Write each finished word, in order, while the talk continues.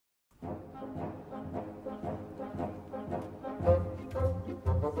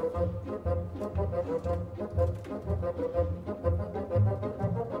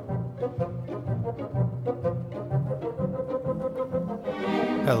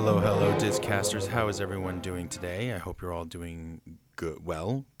Hello, Discasters. How is everyone doing today? I hope you're all doing good,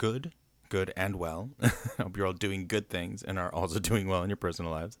 and well. I hope you're all doing good things and are also doing well in your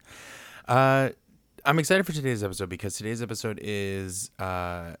personal lives. Uh, I'm excited for today's episode because today's episode is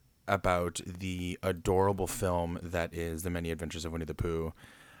about the adorable film that is The Many Adventures of Winnie the Pooh.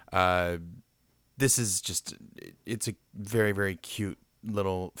 Uh, this is it's a very, very cute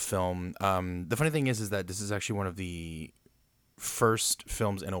little film. The funny thing is that this is actually one of the first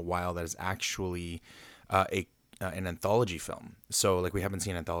films in a while that is actually a an anthology film. So like we haven't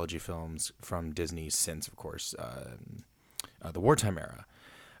seen anthology films from Disney since, of course, the wartime era.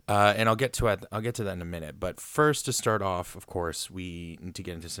 And I'll get to that in a minute. But first, to start off, of course, we need to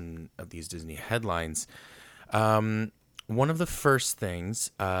get into some of these Disney headlines. One of the first things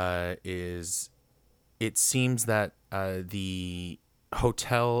is it seems that the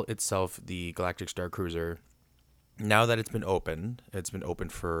hotel itself, the Galactic Star Cruiser, now that it's been open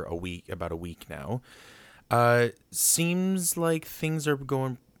for about a week now. Seems like things are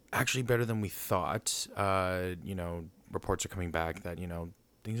going actually better than we thought. Reports are coming back that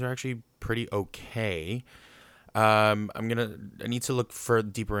things are actually pretty okay. I need to look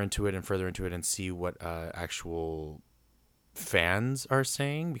deeper into it and further into it and see what actual fans are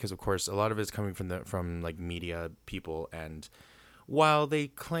saying, because of course a lot of it's coming from like media people, and while they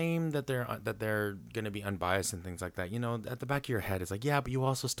claim that they're going to be unbiased and things like that, at the back of your head it's like, yeah, but you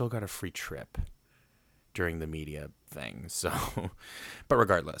also still got a free trip during the media thing. So, but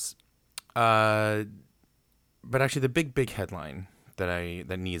regardless, but actually the big headline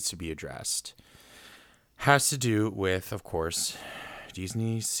that needs to be addressed has to do with, of course,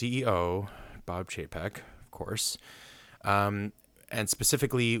 Disney CEO Bob Chapek, of course, and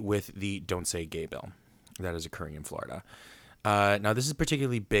specifically with the Don't Say Gay bill that is occurring in Florida. Now, this is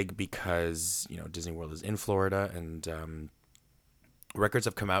particularly big because, Disney World is in Florida, and records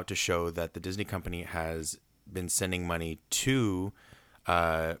have come out to show that the Disney company has been sending money to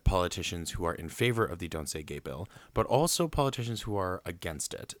politicians who are in favor of the Don't Say Gay bill, but also politicians who are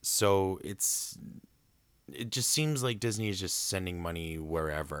against it. So it just seems like Disney is just sending money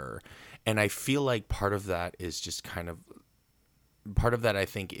wherever. And I feel like part of that I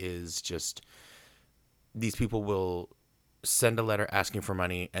think is just these people will send a letter asking for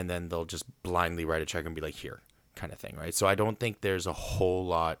money, and then they'll just blindly write a check and be like, here, kind of thing, right? So I don't think there's not a whole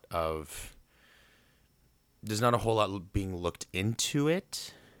lot being looked into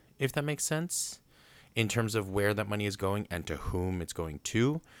it, if that makes sense, in terms of where that money is going and to whom it's going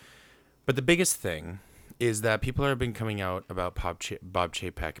to. But the biggest thing is that people have been coming out about Bob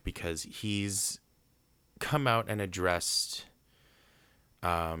Chapek because he's come out and addressed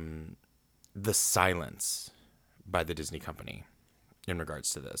the silence by the Disney company in regards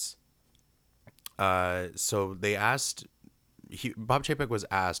to this. So Bob Chapek was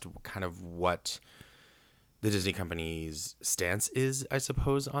asked kind of what the Disney company's stance is, I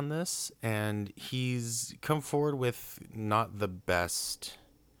suppose, on this, and he's come forward with not the best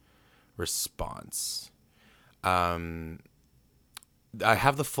response. I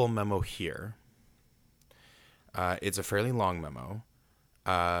have the full memo here. It's a fairly long memo.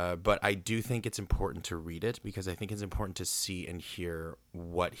 But I do think it's important to read it because I think it's important to see and hear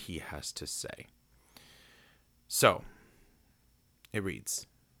what he has to say. So, it reads,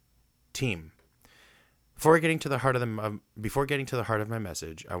 Team, before getting to the heart of my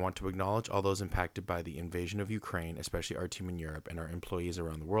message, I want to acknowledge all those impacted by the invasion of Ukraine, especially our team in Europe and our employees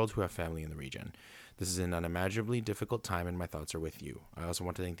around the world who have family in the region. This is an unimaginably difficult time, and my thoughts are with you. I also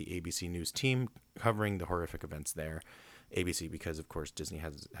want to thank the ABC News team covering the horrific events there. ABC, because of course Disney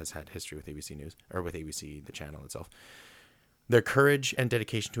has had history with ABC News, or with ABC, the channel itself. Their courage and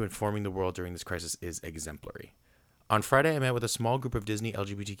dedication to informing the world during this crisis is exemplary. On Friday, I met with a small group of Disney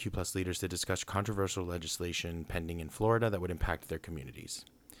LGBTQ plus leaders to discuss controversial legislation pending in Florida that would impact their communities.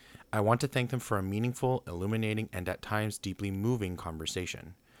 I want to thank them for a meaningful, illuminating, and at times deeply moving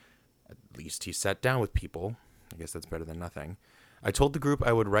conversation. At least he sat down with people. I guess that's better than nothing. I told the group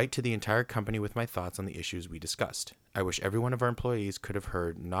I would write to the entire company with my thoughts on the issues we discussed. I wish every one of our employees could have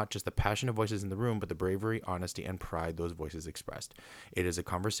heard not just the passionate voices in the room, but the bravery, honesty, and pride those voices expressed. It is a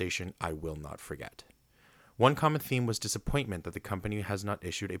conversation I will not forget. One common theme was disappointment that the company has not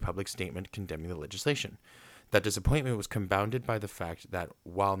issued a public statement condemning the legislation. That disappointment was compounded by the fact that,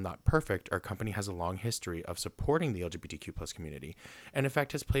 while not perfect, our company has a long history of supporting the LGBTQ plus community, and in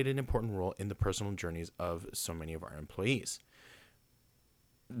fact has played an important role in the personal journeys of so many of our employees.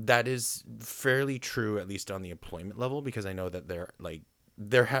 That is fairly true, at least on the employment level, because I know that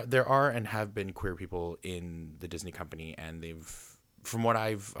there are and have been queer people in the Disney company, and from what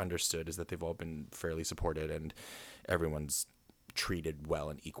I've understood, is that they've all been fairly supported, and everyone's treated well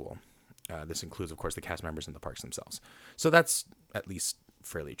and equal. This includes, of course, the cast members and the parks themselves. So that's at least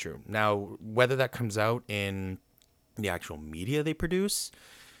fairly true. Now, whether that comes out in the actual media they produce,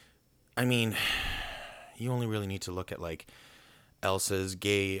 I mean, you only really need to look at like Elsa's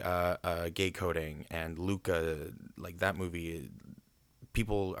gay coding and Luca, like that movie.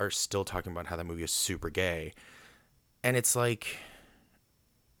 People are still talking about how that movie is super gay, and it's like,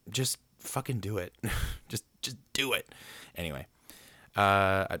 just fucking do it. just do it. Anyway,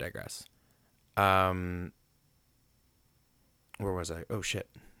 I digress. Where was I? Oh shit.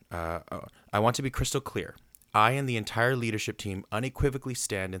 I want to be crystal clear. I and the entire leadership team unequivocally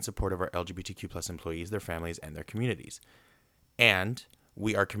stand in support of our LGBTQ plus employees, their families, and their communities. And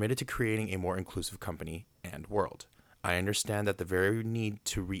we are committed to creating a more inclusive company and world. I understand that the very need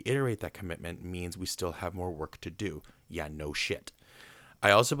to reiterate that commitment means we still have more work to do. Yeah, no shit.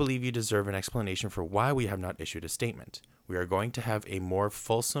 I also believe you deserve an explanation for why we have not issued a statement. We are going to have a more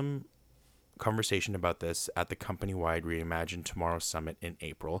fulsome conversation about this at the company-wide Reimagine Tomorrow Summit in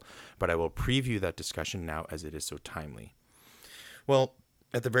April, but I will preview that discussion now as it is so timely. Well,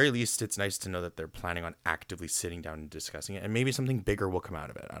 at the very least, it's nice to know that they're planning on actively sitting down and discussing it, and maybe something bigger will come out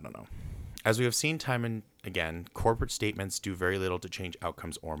of it. I don't know. As we have seen time and again, corporate statements do very little to change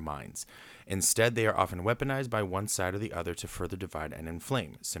outcomes or minds. Instead, they are often weaponized by one side or the other to further divide and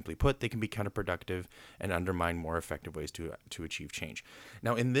inflame. Simply put, they can be counterproductive and undermine more effective ways to achieve change.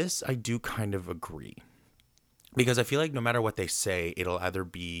 Now, in this, I do kind of agree. Because I feel like no matter what they say, it will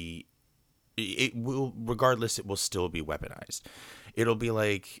still be weaponized. It'll be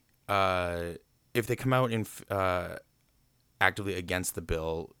like, if they come out and actively against the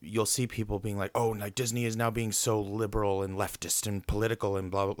bill, you'll see people being like, oh, like Disney is now being so liberal and leftist and political and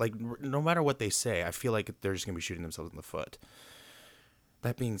blah, blah. Like, no matter what they say, I feel like they're just going to be shooting themselves in the foot.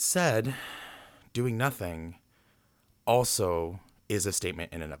 That being said, doing nothing also is a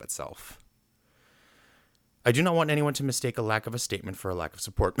statement in and of itself. I do not want anyone to mistake a lack of a statement for a lack of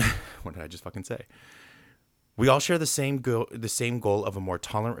support. What did I just fucking say? We all share the same goal of a more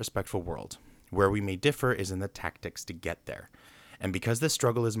tolerant, respectful world. Where we may differ is in the tactics to get there. And because this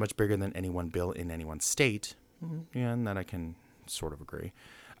struggle is much bigger than any one bill in any one state, and that I can sort of agree,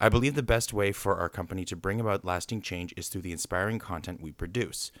 I believe the best way for our company to bring about lasting change is through the inspiring content we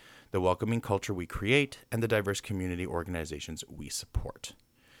produce, the welcoming culture we create, and the diverse community organizations we support.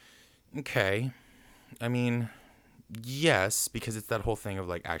 Okay. I mean, yes, because it's that whole thing of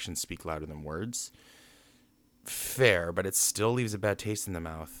like actions speak louder than words. Fair, but it still leaves a bad taste in the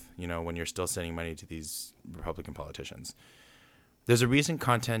mouth, when you're still sending money to these Republican politicians. There's a reason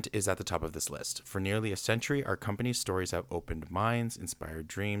content is at the top of this list. For nearly a century, our company's stories have opened minds, inspired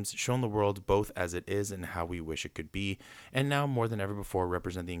dreams, shown the world both as it is and how we wish it could be, and now more than ever before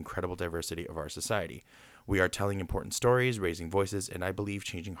represent the incredible diversity of our society. We are telling important stories, raising voices, and I believe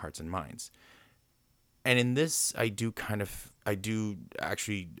changing hearts and minds. And in this, I do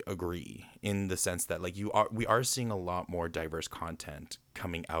actually agree in the sense that we are seeing a lot more diverse content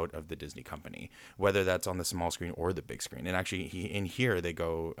coming out of the Disney company, whether that's on the small screen or the big screen. And actually, in here they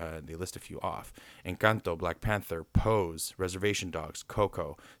list a few off: Encanto, Black Panther, Pose, Reservation Dogs,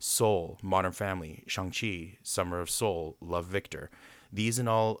 Coco, Soul, Modern Family, Shang-Chi, Summer of Soul, Love, Victor. These and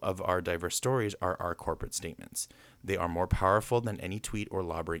all of our diverse stories are our corporate statements. They are more powerful than any tweet or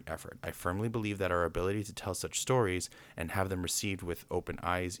lobbying effort. I firmly believe that our ability to tell such stories and have them received with open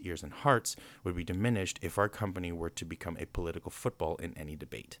eyes, ears, and hearts would be diminished if our company were to become a political football in any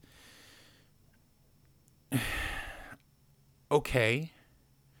debate. Okay.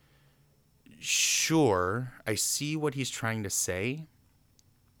 Sure, I see what he's trying to say.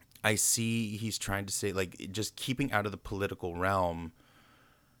 I see he's trying to say, just keeping out of the political realm,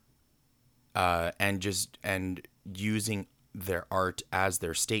 and using their art as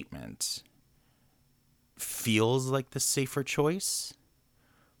their statement feels like the safer choice,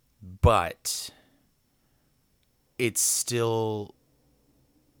 but it still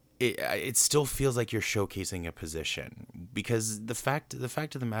feels like you're showcasing a position, because the fact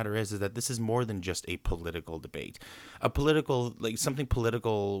of the matter is that this is more than just a political debate. Something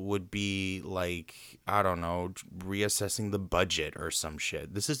political would be like, I don't know, reassessing the budget or some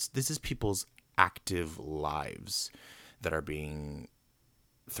shit. This is people's active lives that are being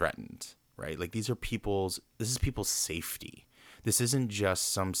threatened, right? This is people's safety. This isn't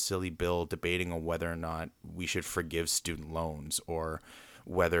just some silly bill debating on whether or not we should forgive student loans or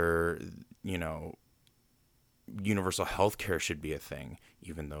whether, universal health care should be a thing,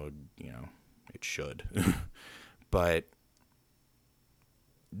 even though, it should. But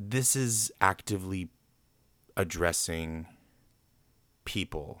this is actively addressing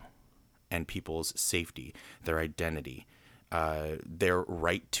people and people's safety, their identity, their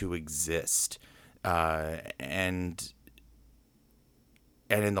right to exist, and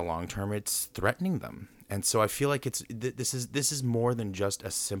in the long term, it's threatening them. And so I feel like this is more than just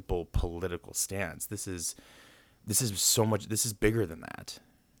a simple political stance. This is so much. This is bigger than that.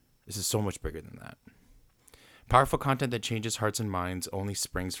 This is so much bigger than that. Powerful content that changes hearts and minds only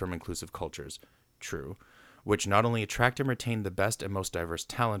springs from inclusive cultures. True. Which not only attract and retain the best and most diverse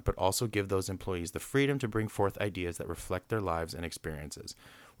talent, but also give those employees the freedom to bring forth ideas that reflect their lives and experiences.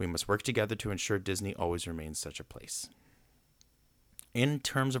 We must work together to ensure Disney always remains such a place. In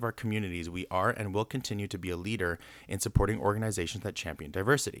terms of our communities, we are and will continue to be a leader in supporting organizations that champion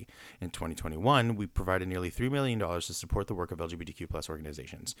diversity. In 2021, we provided nearly $3 million to support the work of LGBTQ+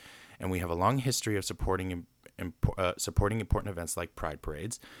 organizations. And we have a long history of supporting important events like Pride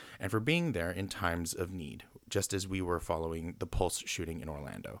parades and for being there in times of need, just as we were following the Pulse shooting in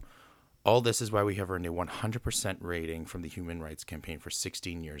Orlando. All this is why we have earned a 100% rating from the Human Rights Campaign for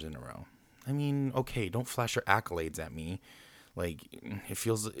 16 years in a row. I mean, okay, don't flash your accolades at me. Like, it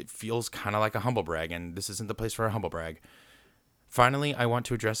feels kind of like a humble brag, and this isn't the place for a humble brag. Finally, I want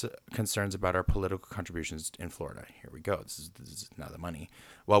to address concerns about our political contributions in Florida. Here we go. This is now the money.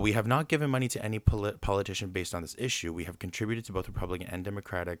 While we have not given money to any politician based on this issue, we have contributed to both Republican and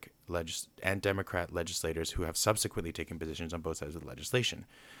Democrat legislators who have subsequently taken positions on both sides of the legislation.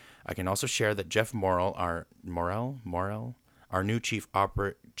 I can also share that Jeff Morrell, our new chief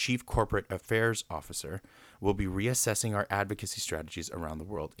corporate affairs officer, will be reassessing our advocacy strategies around the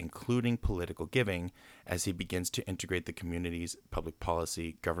world, including political giving, as he begins to integrate the community's public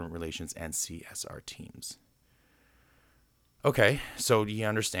policy, government relations, and CSR teams. Okay, so he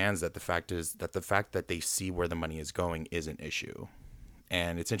understands that the fact that they see where the money is going is an issue.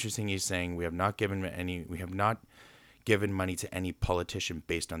 And it's interesting he's saying we have not given money to any politician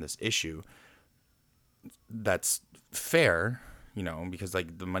based on this issue. That's fair, because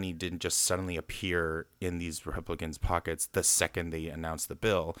like the money didn't just suddenly appear in these Republicans' pockets the second they announced the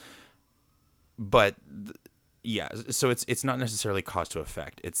bill. But yeah, so it's not necessarily cause to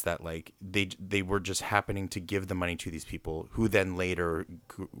effect. It's that like they were just happening to give the money to these people who then later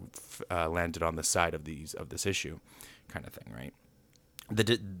landed on the side of this issue, kind of thing, right?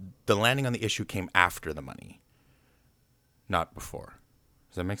 The landing on the issue came after the money, not before.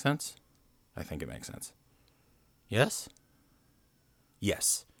 Does that make sense? I think it makes sense. Yes?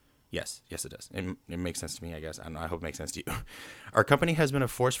 Yes, it does. It makes sense to me, I guess. I hope it makes sense to you. Our company has been a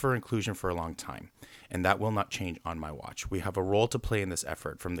force for inclusion for a long time, and that will not change on my watch. We have a role to play in this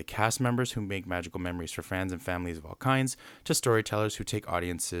effort, from the cast members who make magical memories for fans and families of all kinds, to storytellers who take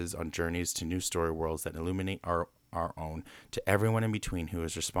audiences on journeys to new story worlds that illuminate our own, to everyone in between who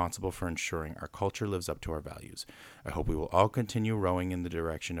is responsible for ensuring our culture lives up to our values. I hope we will all continue rowing in the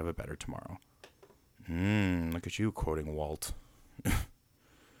direction of a better tomorrow. Look at you quoting Walt.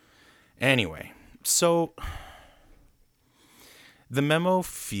 Anyway, so the memo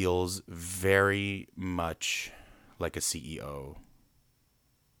feels very much like a CEO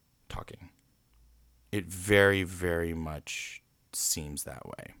talking. It very, very much seems that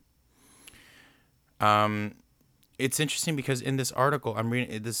way. It's interesting because in this article, I'm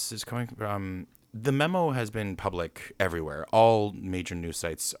reading, this is coming from, the memo has been public everywhere. All major news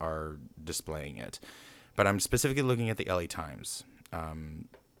sites are displaying it. But I'm specifically looking at the LA Times.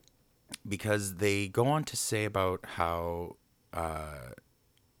 Because they go on to say about how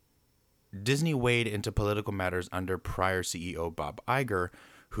Disney weighed into political matters under prior CEO Bob Iger,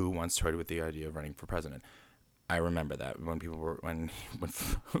 who once toyed with the idea of running for president. I remember that when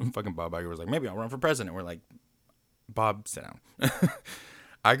fucking Bob Iger was like, maybe I'll run for president. We're like, Bob, sit down.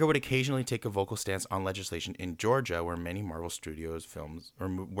 Iger would occasionally take a vocal stance on legislation in Georgia, where many Marvel Studios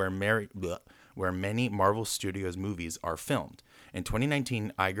movies are filmed. In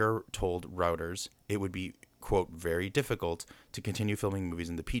 2019, Iger told Reuters it would be, quote, very difficult to continue filming movies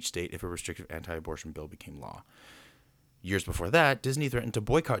in the Peach State if a restrictive anti-abortion bill became law. Years before that, Disney threatened to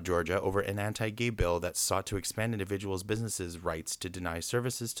boycott Georgia over an anti-gay bill that sought to expand individuals' businesses' rights to deny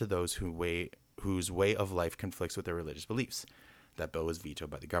services to those whose way of life conflicts with their religious beliefs. That bill was vetoed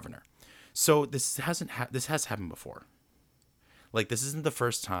by the governor. So this has happened before. Like, this isn't the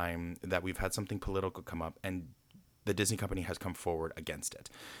first time that we've had something political come up and the Disney company has come forward against it.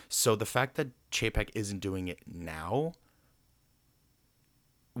 So the fact that Chapek isn't doing it now,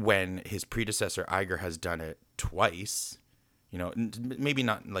 when his predecessor Iger has done it twice, maybe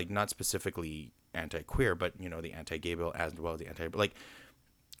not specifically anti-queer, but the anti-gay bill as well as the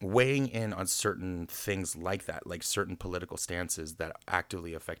weighing in on certain things like that, like certain political stances that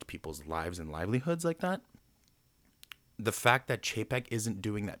actively affect people's lives and livelihoods like that. The fact that Chapek isn't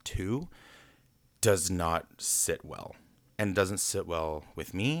doing that too does not sit well. And it doesn't sit well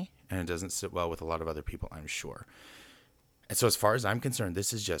with me, and it doesn't sit well with a lot of other people, I'm sure. And so as far as I'm concerned,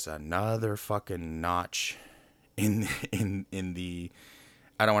 this is just another fucking notch in the,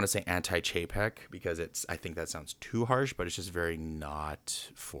 I don't want to say anti-Chapek because I think that sounds too harsh, but it's just very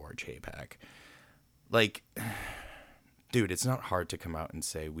not for Chapek. Like, dude, it's not hard to come out and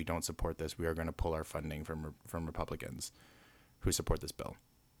say we don't support this. We are going to pull our funding from Republicans who support this bill.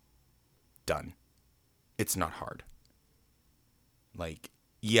 Done. It's not hard. Like,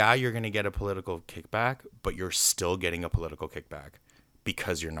 yeah, you're going to get a political kickback, but you're still getting a political kickback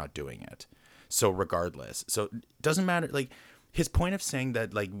because you're not doing it. So regardless, so it doesn't matter. Like, his point of saying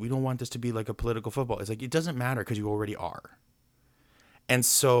that, like, we don't want this to be like a political football, is like, it doesn't matter because you already are. And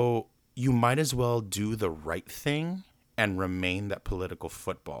so you might as well do the right thing and remain that political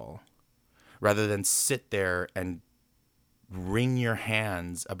football rather than sit there and wring your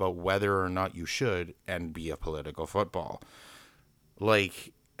hands about whether or not you should and be a political football.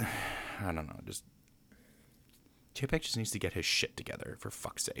 Like, I don't know, just Chapek just needs to get his shit together, for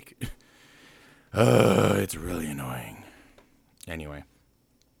fuck's sake. It's really annoying. Anyway,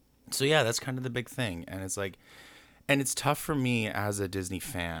 so yeah, that's kind of the big thing, and it's like, and it's tough for me as a Disney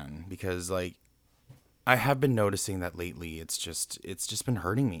fan because, like, I have been noticing that lately. It's just been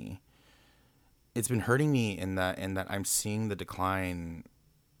hurting me. It's been hurting me in that I'm seeing the decline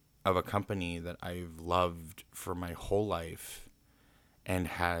of a company that I've loved for my whole life and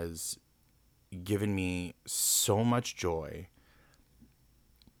has given me so much joy,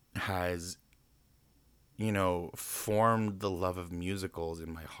 has, you know, formed the love of musicals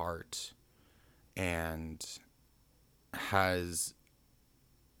in my heart, and has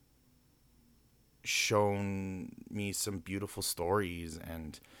shown me some beautiful stories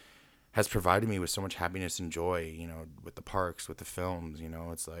and has provided me with so much happiness and joy, you know, with the parks, with the films, you know,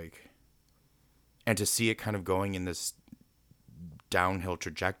 it's like, and to see it kind of going in this downhill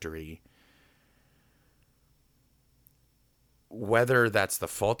trajectory, whether that's the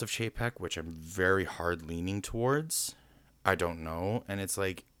fault of Chapek, which I'm very hard leaning towards, I don't know. And it's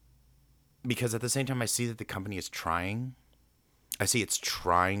like, because at the same time I see that the company is trying, I see it's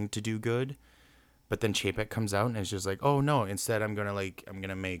trying to do good, but then Chapek comes out and it's just like, oh no, instead I'm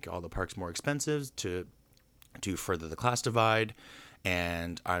gonna make all the parks more expensive to further the class divide,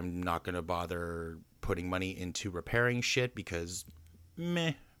 and I'm not gonna bother putting money into repairing shit because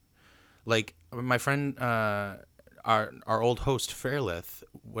meh. Like, my friend, our old host Fairlith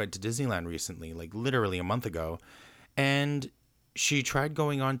went to Disneyland recently, like literally a month ago, and she tried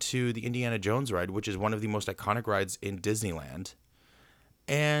going on to the Indiana Jones ride, which is one of the most iconic rides in Disneyland,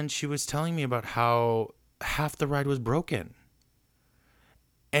 and she was telling me about how half the ride was broken.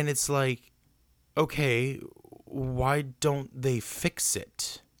 And it's like, okay, why don't they fix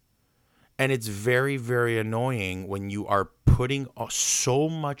it? And it's very, very annoying when you are putting so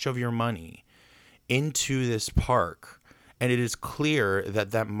much of your money into this park, and it is clear that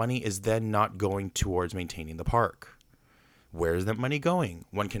that money is then not going towards maintaining the park. Where is that money going?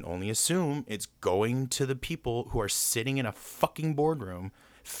 One can only assume it's going to the people who are sitting in a fucking boardroom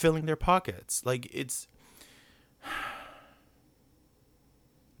filling their pockets. Like, it's...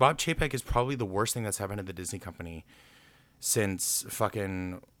 Bob Chapek is probably the worst thing that's happened to the Disney company since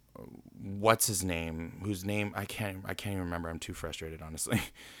fucking... what's his name? Whose name I can't even remember. I'm too frustrated, honestly.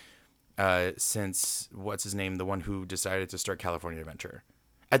 Since what's his name, the one who decided to start California Adventure.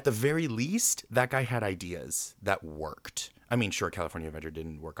 At the very least, that guy had ideas that worked. I mean, sure, California Adventure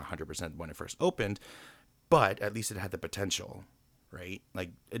didn't work 100% when it first opened, but at least it had the potential, right?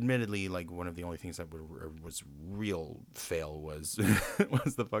 Like, admittedly, like, one of the only things that was real fail was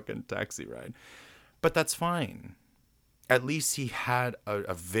was the fucking taxi ride. But that's fine. At least he had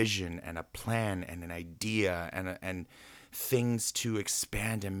a vision and a plan and an idea and things to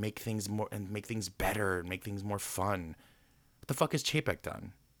expand and make things more and make things better and make things more fun. What the fuck has Chapek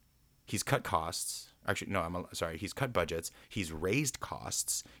done? He's cut costs. Actually, no, he's cut budgets. He's raised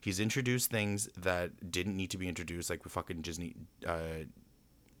costs. He's introduced things that didn't need to be introduced, like with fucking Disney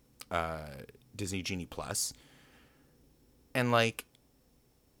Genie Plus. And like,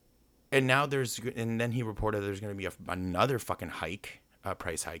 and now and then he reported there's going to be another fucking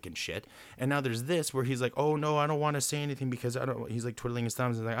price hike and shit. And now there's this where he's like, oh no, I don't want to say anything because he's like twiddling his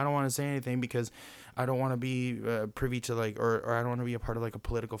thumbs and like, I don't want to say anything because I don't want to be privy to like, or I don't want to be a part of like a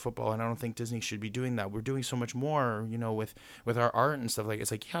political football. And I don't think Disney should be doing that. We're doing so much more, you know, with our art and stuff. Like,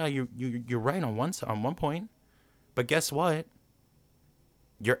 it's like, yeah, you're right on one point, but guess what?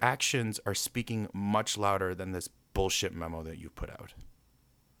 Your actions are speaking much louder than this bullshit memo that you've put out.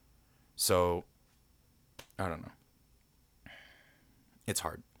 So, I don't know. It's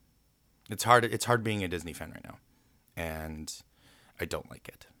hard. It's hard being a Disney fan right now. and I don't like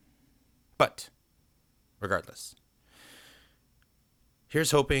it. But regardless,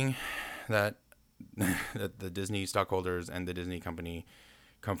 here's hoping that that the Disney stockholders and the Disney company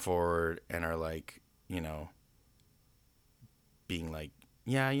come forward and are like, being like,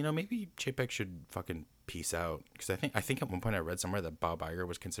 yeah, maybe Chapek should fucking peace out. Because I think at one point I read somewhere that Bob Iger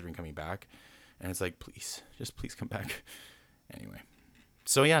was considering coming back, and it's like, please come back. Anyway,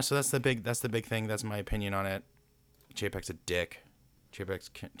 so yeah, so that's the big thing. That's my opinion on it. Chapek's a dick.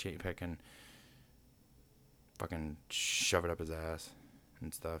 Chapek can fucking shove it up his ass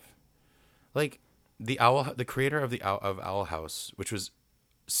and stuff. Like the creator of Owl House, which was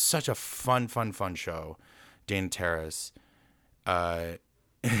such a fun show, Dana Terrace, says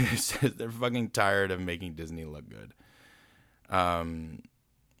they're fucking tired of making Disney look good.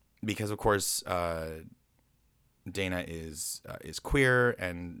 Because of course, Dana is queer,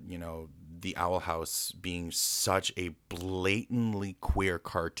 and the Owl House being such a blatantly queer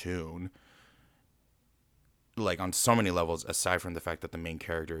cartoon, like on so many levels, aside from the fact that the main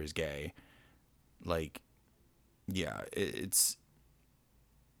character is gay. Like, yeah,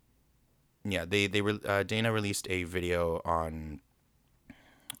 Dana released a video on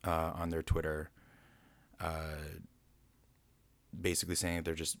their Twitter, basically saying that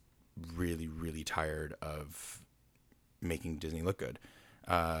they're just really, really tired of making Disney look good.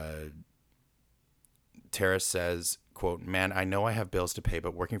 Terrace says, quote, "Man, I know I have bills to pay,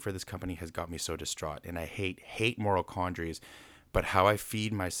 but working for this company has got me so distraught, and I hate moral quandaries, but how I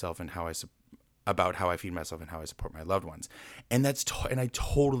feed myself and how I support my loved ones." And and I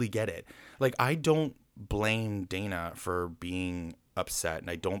totally get it. Like, I don't blame Dana for being upset, and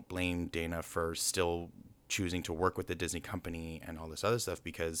I don't blame Dana for still choosing to work with the Disney company and all this other stuff,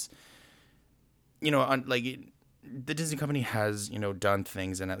 because the Disney company has done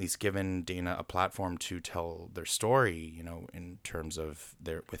things and at least given Dana a platform to tell their story, in terms of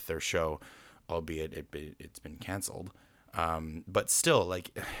their show, albeit it's been canceled, but still,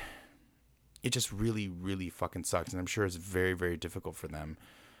 like, it just really, really fucking sucks, and I'm sure it's very, very difficult for them,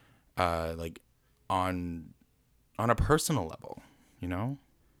 like on a personal level,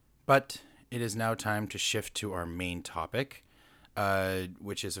 But it is now time to shift to our main topic,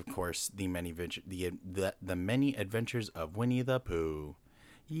 which is, of course, the many adventures of Winnie the Pooh.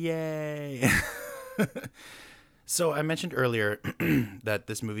 Yay! So I mentioned earlier that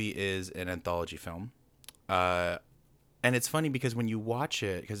this movie is an anthology film. And it's funny because when you watch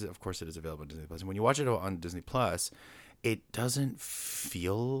it, because of course it is available on Disney Plus, and when you watch it on Disney Plus, it doesn't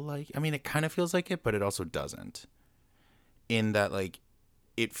feel like, it kind of feels like it, but it also doesn't. In that, like,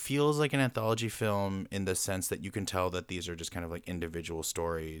 it feels like an anthology film in the sense that you can tell that these are just kind of like individual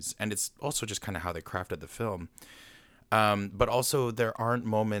stories, and it's also just kind of how they crafted the film. But also there aren't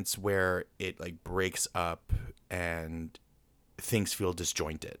moments where it like breaks up and things feel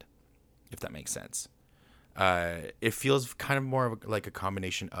disjointed, if that makes sense. It feels kind of more of like a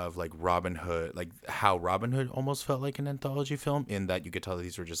combination of like Robin Hood, like how Robin Hood almost felt like an anthology film, in that you could tell that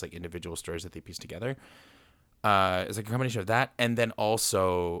these were just like individual stories that they pieced together. It's like a combination of that, and then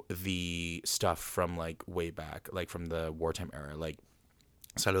also the stuff from like way back, like from the wartime era, like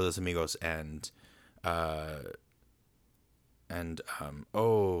Saludos Amigos and The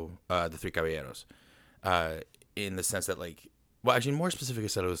Three Caballeros, in the sense that, like, well, actually more specifically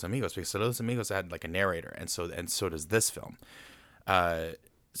Saludos Amigos, because Saludos Amigos had like a narrator, and so does this film.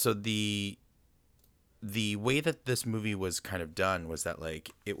 So the way that this movie was kind of done was that, like,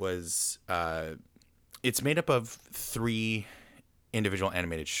 it was it's made up of 3 individual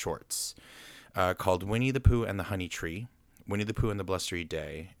animated shorts, called Winnie the Pooh and the Honey Tree, Winnie the Pooh and the Blustery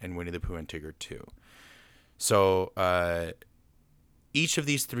Day, and Winnie the Pooh and Tigger 2. So each of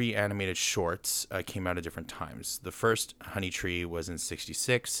these 3 animated shorts came out at different times. The first, Honey Tree, was in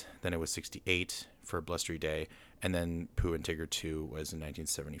 1966, then it was 1968 for Blustery Day, and then Pooh and Tigger 2 was in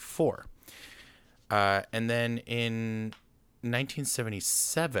 1974. And then in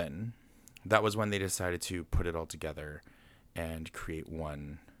 1977... that was when they decided to put it all together and create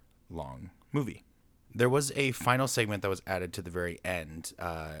one long movie. There was a final segment that was added to the very end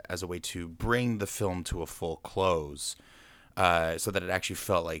as a way to bring the film to a full close, so that it actually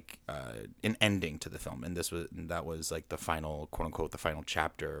felt like an ending to the film. And that was like the final, quote unquote, the final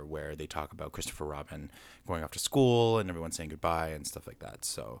chapter, where they talk about Christopher Robin going off to school and everyone saying goodbye and stuff like that.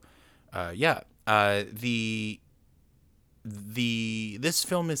 So, this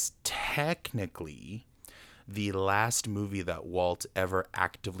film is technically the last movie that Walt ever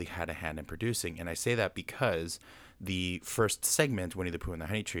actively had a hand in producing, and I say that because the first segment, Winnie the Pooh and the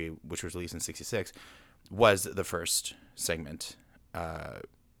Honey Tree, which was released in 1966, was the first segment.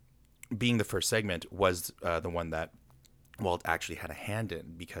 Being the first segment was the one that Walt actually had a hand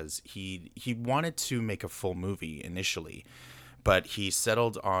in, because he wanted to make a full movie initially, but he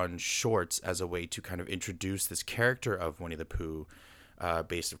settled on shorts as a way to kind of introduce this character of Winnie the Pooh,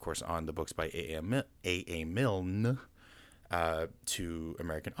 based, of course, on the books by A.A. Milne, to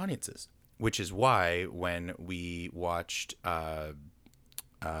American audiences. Which is why when we watched Saving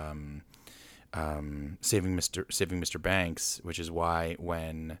Mr. Banks, which is why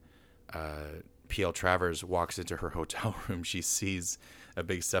when P.L. Travers walks into her hotel room, she sees a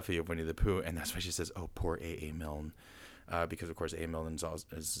big stuffy of Winnie the Pooh, and that's why she says, "Oh, poor A.A. Milne," because of course A.A. Milne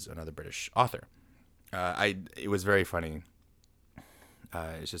is another British author. It was very funny.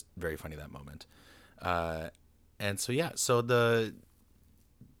 It's just very funny, that moment. And so yeah, so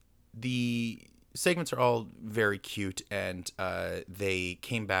the segments are all very cute, and they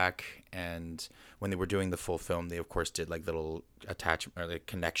came back, and when they were doing the full film, they of course did like little attachment or like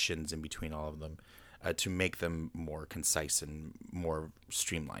connections in between all of them, to make them more concise and more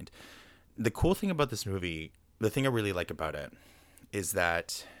streamlined. The cool thing about this movie, the thing I really like about it, is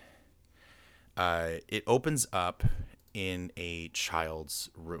that it opens up in a child's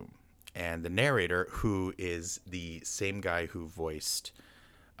room, and the narrator, who is the same guy who voiced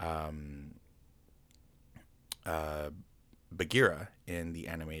Bagheera in the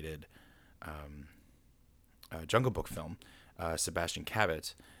animated Jungle Book film, Sebastian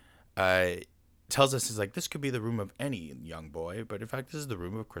Cabot, tells us, is like, this could be the room of any young boy, but in fact this is the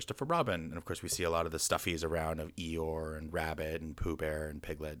room of Christopher Robin. And of course we see a lot of the stuffies around of Eeyore and Rabbit and Pooh Bear and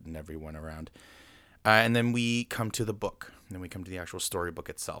Piglet and everyone around. And then we come to the book, and then we come to the actual storybook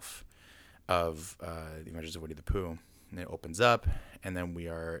itself of The Adventures of Winnie the Pooh. And it opens up, and then we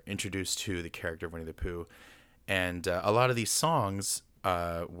are introduced to the character of Winnie the Pooh. And a lot of these songs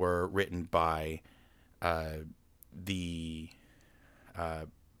were written by the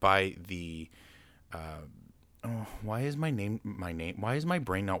why is my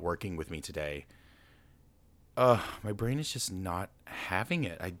brain not working with me today? My brain is just not having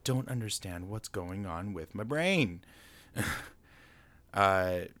it. I don't understand what's going on with my brain.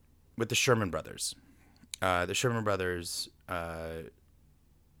 With the Sherman Brothers. The Sherman Brothers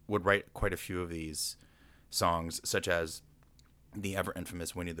would write quite a few of these songs, such as the ever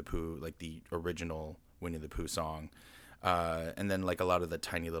infamous Winnie the Pooh, like the original Winnie the Pooh song, and then like a lot of the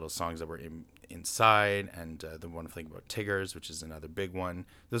tiny little songs that were inside, and the Wonderful Thing About Tiggers, which is another big one.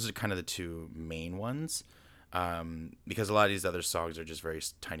 Those are kind of the two main ones, because a lot of these other songs are just very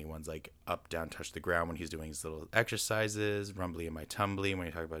tiny ones, like Up, Down, Touch the Ground, when he's doing his little exercises, Rumbly in My Tumbly, when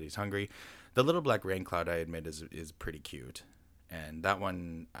you talk about he's hungry. The Little Black Rain Cloud, I admit, is pretty cute, and that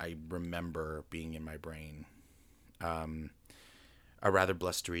one I remember being in my brain. A Rather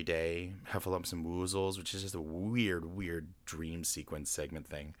Blustery Day, Heffalumps and Woozles, which is just a weird dream sequence segment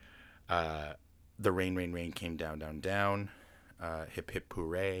thing. The Rain, Rain, Rain Came Down, Down, Down. Hip Hip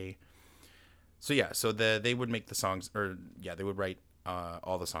Hooray. So yeah, so they would make the songs, or yeah, they would write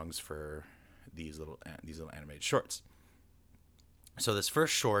all the songs for these little animated shorts. So this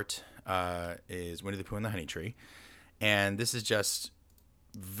first short is Winnie the Pooh and the Honey Tree, and this is just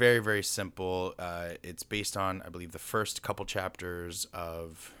very, very simple. It's based on, I believe, the first couple chapters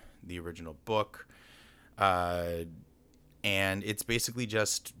of the original book, and it's basically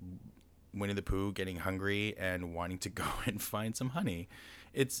just Winnie the Pooh getting hungry and wanting to go and find some honey.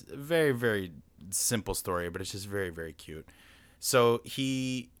 It's a very, very simple story, but it's just very, very cute. So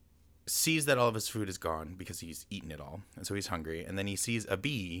he sees that all of his food is gone because he's eaten it all, and so he's hungry. And then he sees a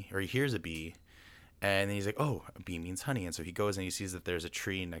bee, or he hears a bee, and then he's like, "Oh, a bee means honey." And so he goes and he sees that there's a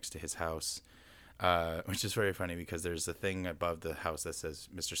tree next to his house, which is very funny because there's a thing above the house that says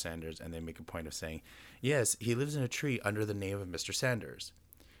Mr. Sanders, and they make a point of saying, "Yes, he lives in a tree under the name of Mr. Sanders."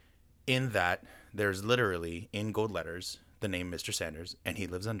 In that, there's literally in gold letters the name Mr. Sanders, and he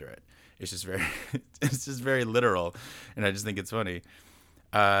lives under it. It's just very, it's just very literal, and I just think it's funny.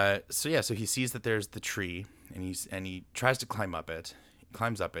 So he sees that there's the tree, and he tries to climb up it. He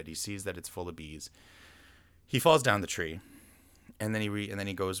climbs up it. He sees that it's full of bees. He falls down the tree, and then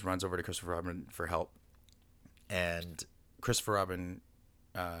he runs over to Christopher Robin for help. And Christopher Robin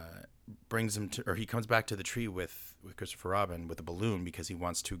brings him to, or he comes back to the tree with Christopher Robin with a balloon because he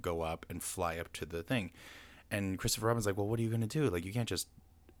wants to go up and fly up to the thing. And Christopher Robin's like, "Well, what are you gonna do? Like, you can't just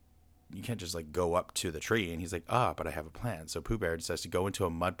like go up to the tree." And he's like, "But I have a plan." So Pooh Bear decides to go into a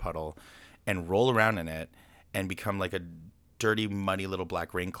mud puddle and roll around in it and become like a dirty, muddy little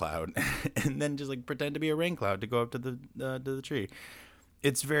black rain cloud, and then just like pretend to be a rain cloud to go up to the tree.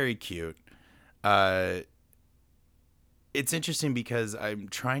 It's very cute. It's interesting because I'm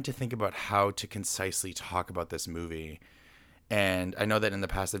trying to think about how to concisely talk about this movie, And I know that in the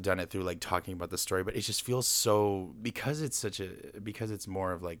past I've done it through like talking about the story, but it just feels so, because it's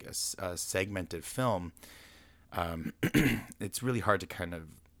more of like a segmented film. It's really hard to kind of,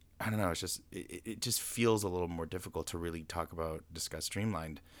 I don't know. It's just it just feels a little more difficult to really discuss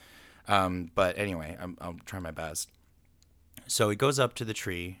Streamlined. But anyway, I'll try my best. So he goes up to the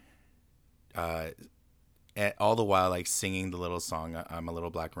tree, uh, all the while like singing the little song, "I'm a Little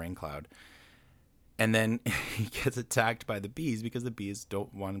Black Rain Cloud," and then he gets attacked by the bees because the bees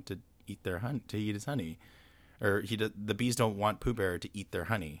don't want him to eat his honey, or the bees don't want Pooh Bear to eat their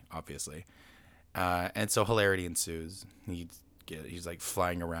honey, obviously. And so hilarity ensues. He's like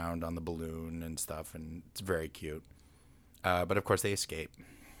flying around on the balloon and stuff, and it's very cute. But of course they escape,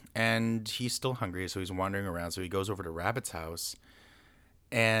 and he's still hungry, so he's wandering around. So he goes over to Rabbit's house,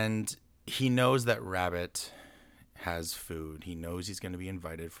 and he knows that Rabbit has food. He knows he's going to be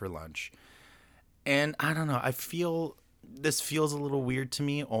invited for lunch. And I don't know, this feels a little weird to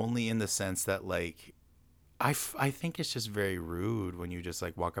me, only in the sense that like I think it's just very rude when you just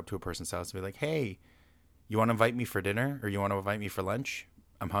like walk up to a person's house and be like, "Hey, you want to invite me for dinner, or you want to invite me for lunch?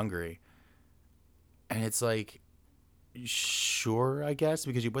 I'm hungry." And it's like, sure, I guess,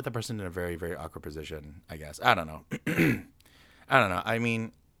 because you put the person in a very, very awkward position, I guess. I don't know. I don't know. I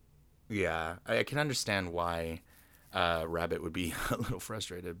mean, yeah, I can understand why Rabbit would be a little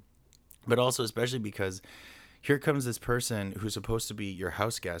frustrated, but also especially because here comes this person who's supposed to be your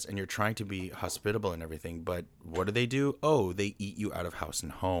house guest, and you're trying to be hospitable and everything, but what do? Oh, they eat you out of house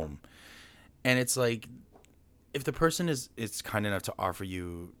and home. And it's like, if the person is kind enough to offer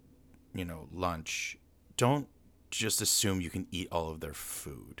you, lunch, don't just assume you can eat all of their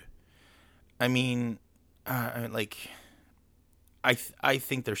food. I mean, like, I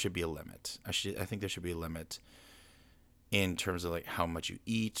think there should be a limit. I think there should be a limit in terms of like how much you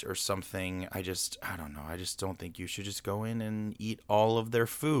eat or something. I don't know. I just don't think you should just go in and eat all of their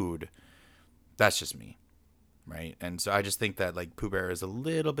food. That's just me, right? And so I just think that like Pooh Bear is a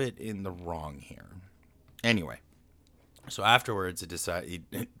little bit in the wrong here. Anyway, so afterwards it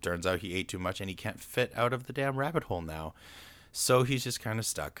turns out he ate too much and he can't fit out of the damn rabbit hole now. So he's just kind of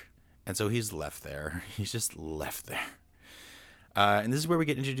stuck. And so he's left there. He's just left there. And this is where we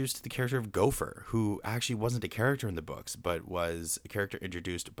get introduced to the character of Gopher, who actually wasn't a character in the books, but was a character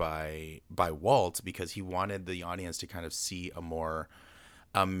introduced by Walt because he wanted the audience to kind of see a more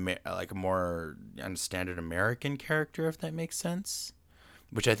standard American character, if that makes sense.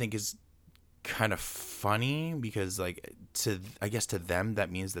 Which I think is kind of funny because, like, I guess to them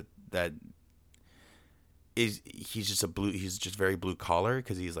that means that he's just very blue collar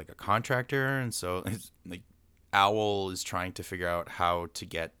because he's like a contractor, and so it's like Owl is trying to figure out how to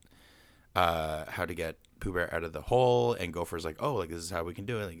get Pooh Bear out of the hole, and Gopher's like, oh, like this is how we can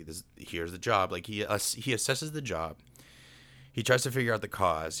do it. Like here's the job. Like he assesses the job. He tries to figure out the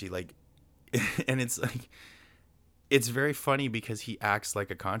cause. He like, and it's like, it's very funny because he acts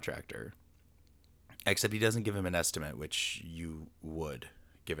like a contractor, except he doesn't give him an estimate, which you would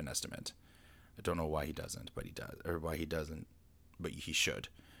give an estimate. I don't know why he doesn't, but he does, or why he doesn't, but he should.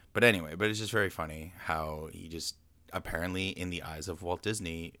 But anyway, it's just very funny how he just, apparently in the eyes of Walt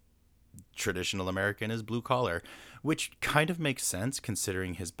Disney, traditional American is blue collar, which kind of makes sense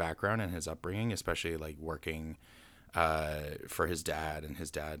considering his background and his upbringing, especially like working for his dad, and his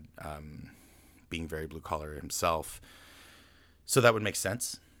dad being very blue collar himself. So that would make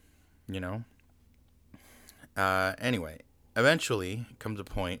sense, Anyway, eventually comes a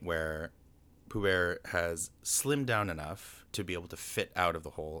point where Pooh Bear has slimmed down enough to be able to fit out of the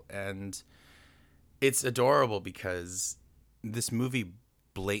hole. And it's adorable because this movie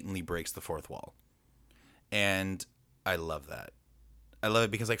blatantly breaks the fourth wall. And I love that. I love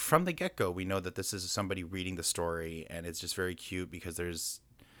it because, like, from the get-go, we know that this is somebody reading the story, and it's just very cute because there's,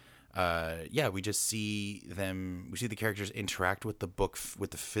 we just see the characters interact with the book,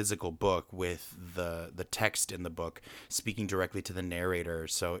 with the physical book, with the text in the book, speaking directly to the narrator.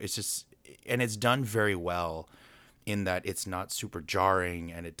 So it's just, and it's done very well in that it's not super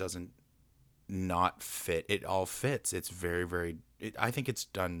jarring and it doesn't not fit. It all fits. It's very, very, I think it's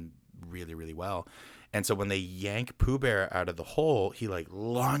done really, really well. And so when they yank Pooh Bear out of the hole, he like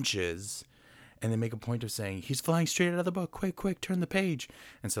launches, and they make a point of saying, he's flying straight out of the book. Quick, turn the page.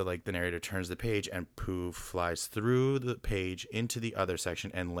 And so like the narrator turns the page and Pooh flies through the page into the other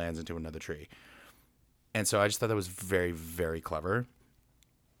section and lands into another tree. And so I just thought that was very, very clever.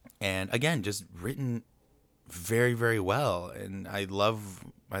 And again, just written very, very well. And I love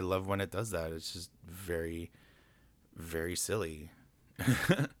when it does that. It's just very, very silly.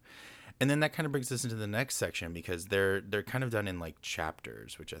 And then that kind of brings us into the next section because they're kind of done in like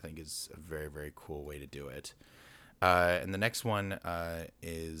chapters, which I think is a very, very cool way to do it. And the next one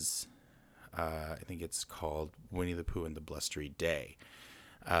is, I think it's called Winnie the Pooh and the Blustery Day,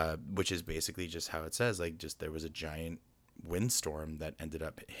 which is basically just how it says. Like, just there was a giant windstorm that ended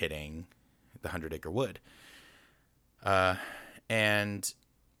up hitting the 100-acre wood. And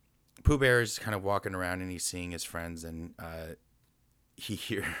Pooh Bear is kind of walking around and he's seeing his friends, and he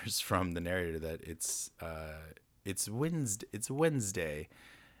hears from the narrator that it's Wednesday.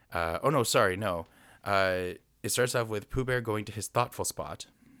 Oh no, sorry, no. It starts off with Pooh Bear going to his thoughtful spot,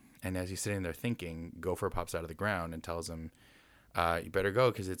 and as he's sitting there thinking, Gopher pops out of the ground and tells him, "You better go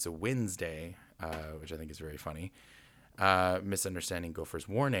because it's a Wednesday," which I think is very funny. Misunderstanding Gopher's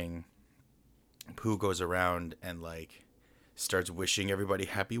warning, Pooh goes around and like starts wishing everybody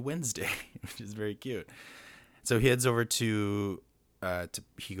happy Wednesday, which is very cute. So he heads over to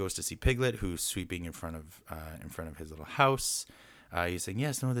he goes to see Piglet, who's sweeping in front of his little house. He's saying,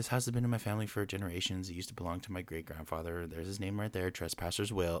 "Yes, no, this house has been in my family for generations. It used to belong to my great grandfather. There's his name right there,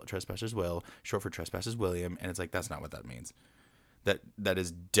 Trespassers Will, short for Trespassers William." And it's like, that's not what that means. That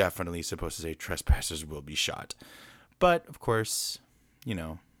is definitely supposed to say trespassers will be shot. But of course,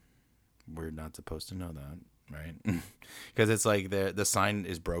 we're not supposed to know that, right? Because it's like the sign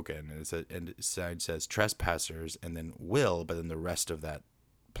is broken, and the sign says trespassers and then will, but then the rest of that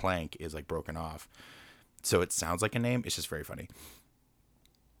plank is like broken off. So it sounds like a name. It's just very funny.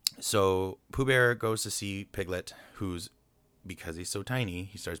 So Pooh Bear goes to see Piglet, because he's so tiny,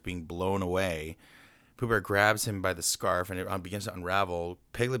 he starts being blown away. Pooh Bear grabs him by the scarf and it begins to unravel.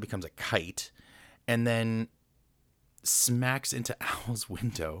 Piglet becomes a kite and then smacks into Owl's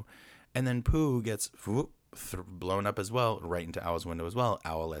window. And then Pooh gets blown up as well, right into Owl's window as well.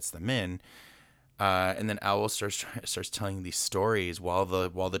 Owl lets them in. And then Owl starts telling these stories while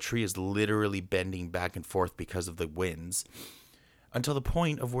the tree is literally bending back and forth because of the winds, until the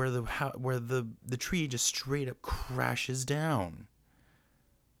point of where the tree just straight up crashes down.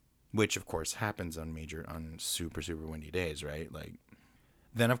 Which of course happens on super windy days, right? Like,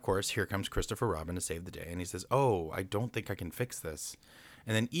 then of course here comes Christopher Robin to save the day, and he says, "Oh, I don't think I can fix this."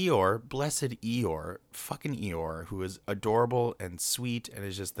 And then Eeyore, blessed Eeyore, fucking Eeyore, who is adorable and sweet and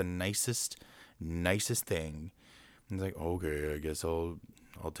is just the nicest thing. And he's like, "Okay, I guess I'll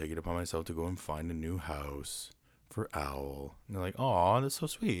take it upon myself to go and find a new house for Owl." And they're like, "Aw, that's so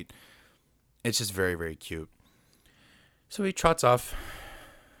sweet." It's just very, very cute. So he trots off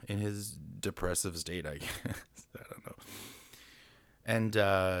in his depressive state, I guess. I don't know. And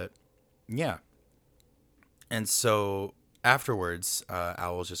yeah. And so afterwards,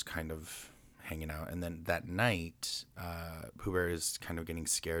 Owl's just kind of hanging out, and then that night, Pooh Bear is kind of getting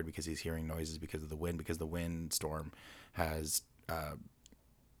scared because he's hearing noises because of the wind, because the windstorm has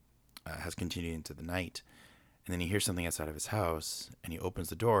continued into the night. And then he hears something outside of his house, and he opens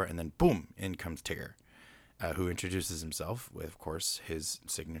the door, and then boom, in comes Tigger, who introduces himself with, of course, his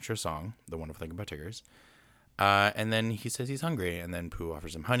signature song, "The Wonderful Thing About Tiggers." And then he says he's hungry, and then Pooh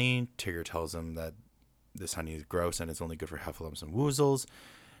offers him honey. Tigger tells him that this honey is gross and it's only good for heffalumps and woozles,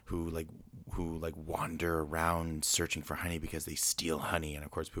 who wander around searching for honey because they steal honey. And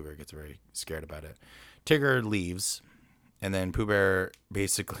of course, Pooh Bear gets very scared about it. Tigger leaves, and then Pooh Bear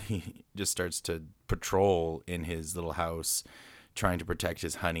basically just starts to patrol in his little house, trying to protect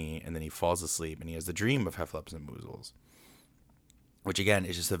his honey, and then he falls asleep, and he has the dream of heffalumps and woozles, which again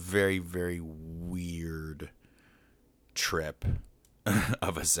is just a very, very weird trip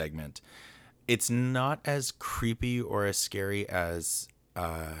of a segment. It's not as creepy or as scary as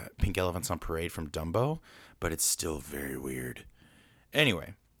Pink Elephants on Parade from Dumbo, but it's still very weird.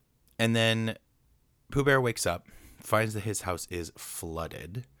 Anyway, and then Pooh Bear wakes up, finds that his house is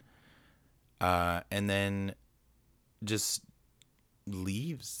flooded, and then just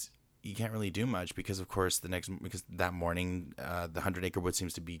leaves. You can't really do much because, of course, because that morning, the 100-acre wood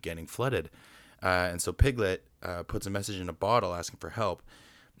seems to be getting flooded. And so Piglet puts a message in a bottle asking for help.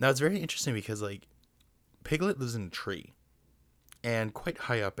 Now, it's very interesting because, like, Piglet lives in a tree and quite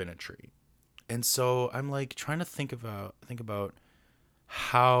high up in a tree. And so I'm, like, trying to think about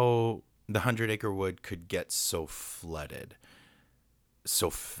how the 100-acre wood could get so flooded so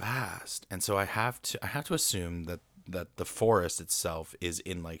fast. And so I have to assume that the forest itself is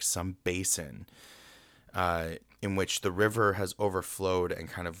in like some basin in which the river has overflowed and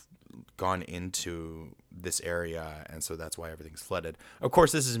kind of gone into this area, and so that's why everything's flooded. Of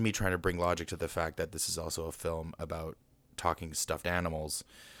course, this is me trying to bring logic to the fact that this is also a film about talking stuffed animals,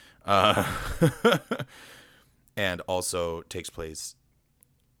 and also takes place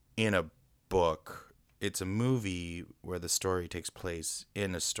in a book. It's a movie where the story takes place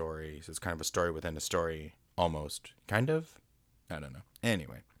in a story, so it's kind of a story within a story. Almost. Kind of? I don't know.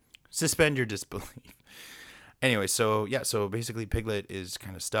 Anyway. Suspend your disbelief. Anyway, so yeah, so basically Piglet is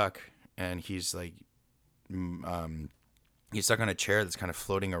kind of stuck, and he's like, he's stuck on a chair that's kind of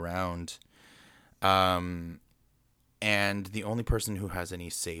floating around. Um, and the only person who has any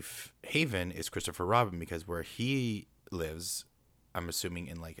safe haven is Christopher Robin, because where he lives, I'm assuming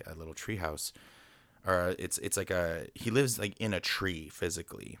in like a little tree house, or it's like he lives like in a tree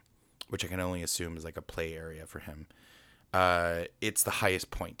physically, which I can only assume is like a play area for him. It's the highest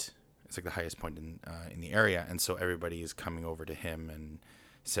point. It's like the highest point in the area, and so everybody is coming over to him and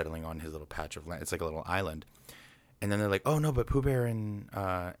settling on his little patch of land. It's like a little island, and then they're like, "Oh no, but Pooh Bear and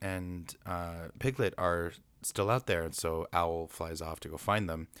Piglet are still out there." And so Owl flies off to go find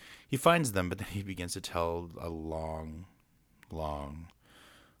them. He finds them, but then he begins to tell a long, long,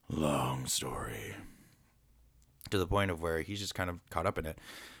 long story to the point of where he's just kind of caught up in it.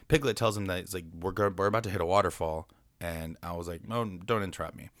 Piglet tells him that it's like we're about to hit a waterfall, and Owl's like, "No, don't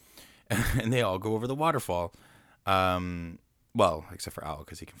interrupt me." And they all go over the waterfall. Well, except for Owl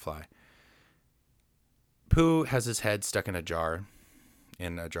because he can fly. Pooh has his head stuck in a jar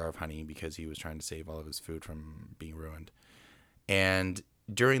of honey because he was trying to save all of his food from being ruined. And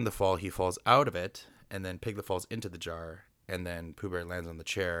during the fall, he falls out of it, and then Piglet falls into the jar, and then Pooh Bear lands on the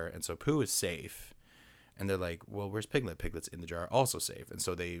chair, and so Pooh is safe. And they're like, "Well, where's Piglet? Piglet's in the jar, also safe." And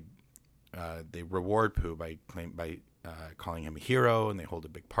so they reward Pooh by calling him a hero, and they hold a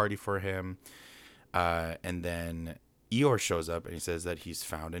big party for him. And then Eeyore shows up, and he says that he's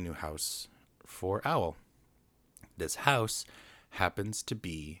found a new house for Owl. This house happens to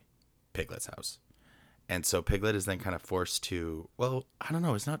be Piglet's house. And so Piglet is then kind of forced to, well, I don't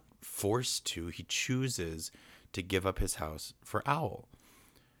know, it's not forced to, he chooses to give up his house for Owl.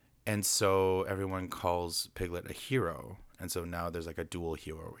 And so everyone calls Piglet a hero. And so now there's like a dual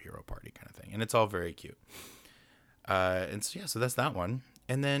hero party kind of thing. And it's all very cute. And so, yeah, so that's that one.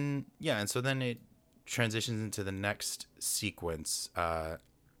 And then, yeah, and so then it transitions into the next sequence. And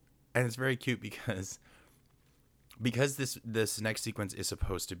it's very cute because this next sequence is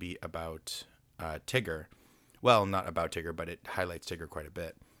supposed to be about Tigger. Well, not about Tigger, but it highlights Tigger quite a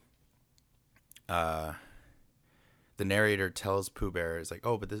bit. The narrator tells Pooh Bear, is like,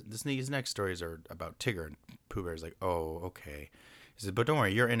 "Oh, but these next stories are about Tigger." And Pooh Bear's like, "Oh, okay." He says, "But don't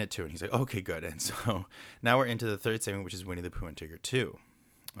worry, you're in it too." And he's like, "Okay, good." And so now we're into the third segment, which is Winnie the Pooh and Tigger 2,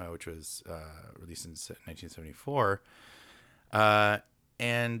 which was released in 1974.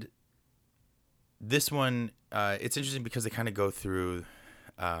 And this one, it's interesting because they kind of go through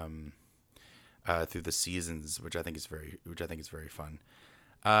the seasons, which I think is very fun.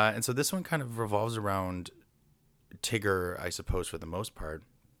 And so this one kind of revolves around Tigger, I suppose, for the most part,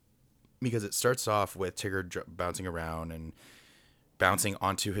 because it starts off with Tigger bouncing around and bouncing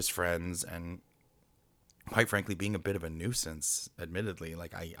onto his friends, and quite frankly, being a bit of a nuisance. Admittedly,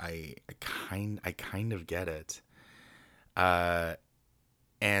 like I kind of get it.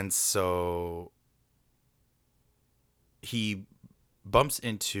 And so he bumps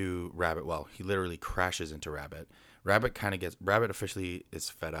into Rabbit. Well, he literally crashes into Rabbit. Rabbit officially is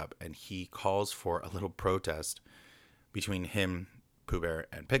fed up, and he calls for a little protest between him, Pooh Bear,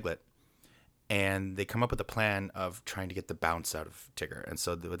 and Piglet. And they come up with a plan of trying to get the bounce out of Tigger. And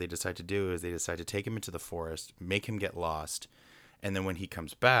so what they decide to do is they decide to take him into the forest, make him get lost, and then when he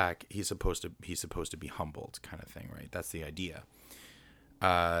comes back, he's supposed to be humbled, kind of thing, right? That's the idea.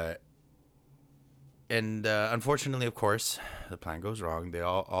 And unfortunately, of course, the plan goes wrong. They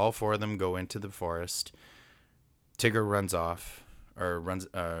all four of them go into the forest. Tigger runs off, or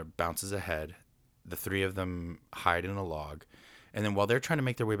bounces ahead. The three of them hide in a log, and then while they're trying to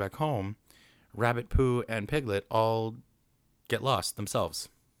make their way back home, Rabbit, Pooh, and Piglet all get lost themselves,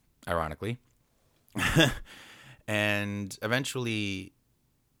 ironically. And eventually,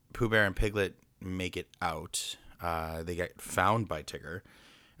 Pooh Bear and Piglet make it out. They get found by Tigger,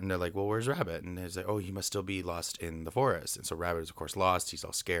 and they're like, "Well, where's Rabbit?" And he's like, "Oh, he must still be lost in the forest." And so Rabbit is, of course, lost. He's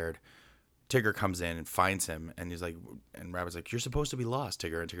all scared. Tigger comes in and finds him, and he's like, and Rabbit's like, "You're supposed to be lost,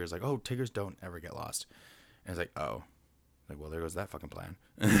 Tigger." And Tigger's like, "Oh, Tiggers don't ever get lost." And he's like, "Oh," like, well, there goes that fucking plan.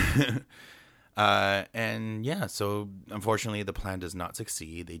 And yeah, so unfortunately, the plan does not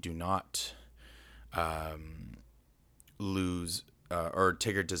succeed. They do not lose, or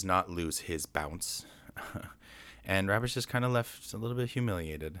Tigger does not lose his bounce, and Rabbit's just kind of left a little bit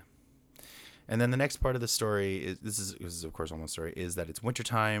humiliated. And then the nethis is of course one story, is that it's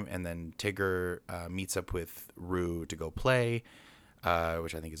wintertime, and then Tigger meets up with Roo to go play,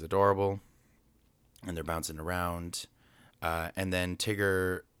 which I think is adorable. And they're bouncing around. And then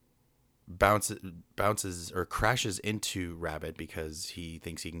Tigger bounces or crashes into Rabbit because he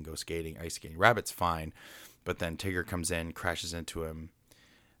thinks he can go ice skating. Rabbit's fine, but then Tigger comes in, crashes into him.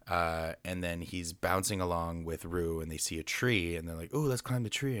 And then he's bouncing along with Rue, and they see a tree, and they're like, "Oh, let's climb the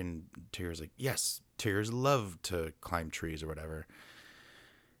tree." And Tigger's like, "Yes, Tigers love to climb trees or whatever."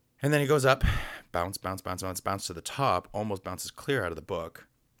 And then he goes up, bounce, bounce, bounce, bounce, bounce to the top, almost bounces clear out of the book,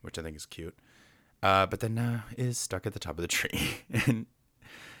 which I think is cute. But then is stuck at the top of the tree,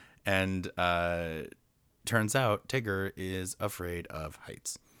 and turns out Tigger is afraid of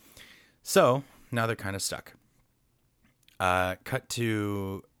heights. So now they're kind of stuck. Cut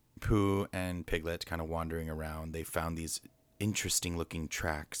to Pooh and Piglet kind of wandering around. They found these interesting looking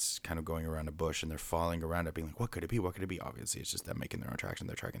tracks kind of going around a bush, and they're following around it being like, what could it be? What could it be? Obviously, it's just them making their own tracks, and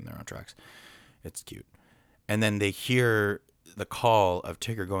they're tracking their own tracks. It's cute. And then they hear the call of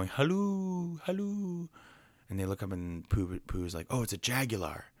Tigger going, "Hello, hello." And they look up, and Pooh's like, "Oh, it's a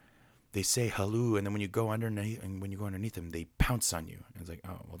jaguar." They say hello, and then when you go underneath them, they pounce on you. And it's like,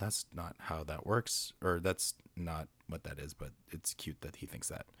 oh, well, that's not how that works, or that's not what that is, but it's cute that he thinks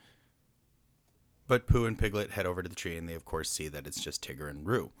that. But Pooh and Piglet head over to the tree, and they, of course, see that it's just Tigger and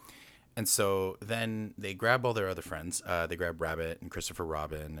Roo. And so then they grab all their other friends. They grab Rabbit and Christopher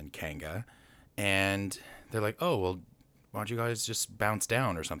Robin and Kanga, and they're like, oh, well, why don't you guys just bounce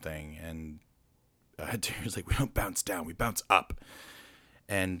down or something? And Tigger's like, we don't bounce down, we bounce up.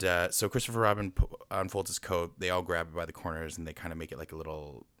 And so Christopher Robin unfolds his coat. They all grab it by the corners, and they kind of make it like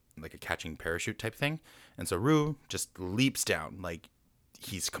a catching parachute type thing. And so Roo just leaps down, like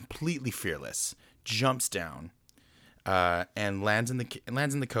he's completely fearless, jumps down, and lands in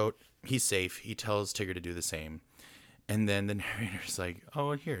the coat. He's safe. He tells Tigger to do the same. And then the narrator's like,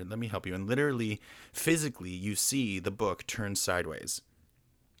 oh, here, let me help you. And literally, physically, you see the book turn sideways.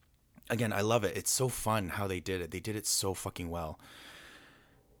 Again, I love it. It's so fun how they did it. They did it so fucking well.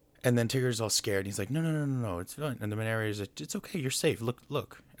 And then Tigger's all scared. He's like, no, it's fine. And the narrator's like, it's okay, you're safe.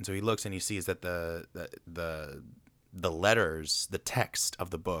 Look. And so he looks, and he sees that the letters, the text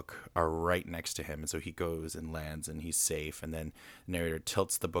of the book are right next to him. And so he goes and lands, and he's safe. And then the narrator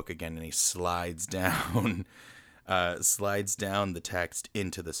tilts the book again, and he slides down the text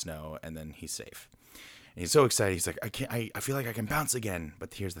into the snow, and then he's safe. And he's so excited. He's like, I feel like I can bounce again.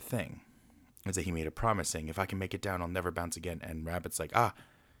 But here's the thing, is that he made a promise saying, if I can make it down, I'll never bounce again. And Rabbit's like, I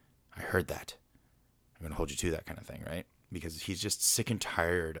heard that. I'm going to hold you to that kind of thing, right? Because he's just sick and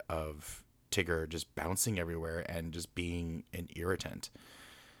tired of Tigger just bouncing everywhere and just being an irritant.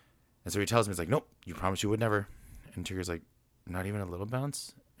 And so he tells me, he's like, nope, you promised you would never. And Tigger's like, not even a little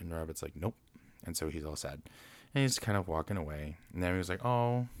bounce? And Rabbit's like, nope. And so he's all sad. And he's kind of walking away. And then he was like,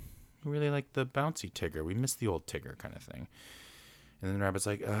 oh, we really like the bouncy Tigger. We miss the old Tigger kind of thing. And then Rabbit's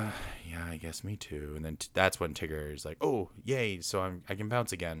like, yeah, I guess me too. And then that's when Tigger is like, oh, yay, so I can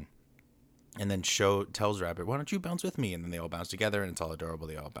bounce again. And then tells Rabbit, why don't you bounce with me? And then they all bounce together, and it's all adorable.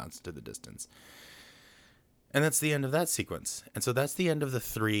 They all bounce into the distance. And that's the end of that sequence. And so that's the end of the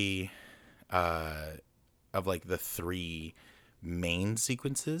three main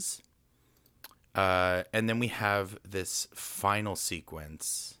sequences. And then we have this final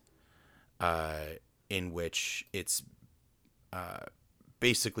sequence in which it's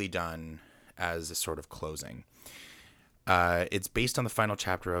basically done as a sort of closing. It's based on the final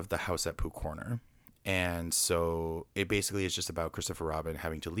chapter of The House at Pooh Corner. And so it basically is just about Christopher Robin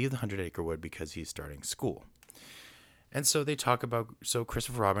having to leave the 100-Acre Wood because he's starting school. And so they talk about, so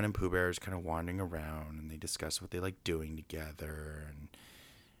Christopher Robin and Pooh Bear is kind of wandering around, and they discuss what they like doing together.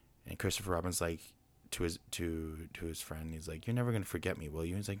 And Christopher Robin's like, to his friend, he's like, you're never going to forget me, will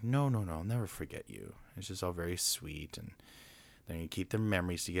you? He's like, no, I'll never forget you. It's just all very sweet. And then you keep their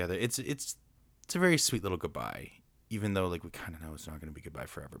memories together. It's a very sweet little goodbye. Even though, like, we kind of know it's not going to be goodbye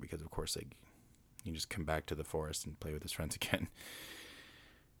forever, because, of course, like, you just come back to the forest and play with his friends again.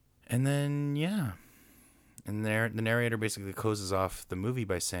 And then, yeah. And the narrator basically closes off the movie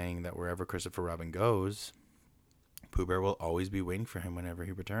by saying that wherever Christopher Robin goes, Pooh Bear will always be waiting for him whenever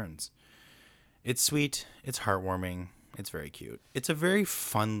he returns. It's sweet. It's heartwarming. It's very cute. It's a very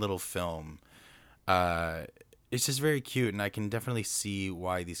fun little film. It's just very cute, and I can definitely see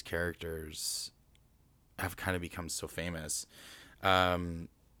why these characters have kind of become so famous.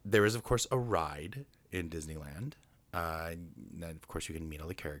 There is, of course, a ride in Disneyland. And of course, you can meet all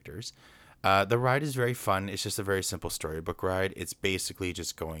the characters. The ride is very fun. It's just a very simple storybook ride. It's basically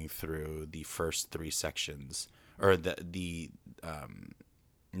just going through the first three sections, or the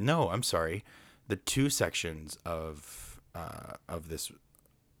two sections of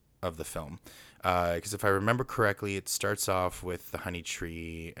the film. Because if I remember correctly, it starts off with the honey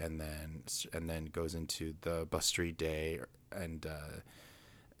tree, and then goes into the bus-street day, and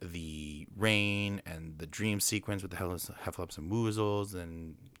the rain, and the dream sequence with the Heffalumps and Woozles,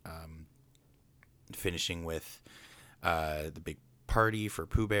 and finishing with the big party for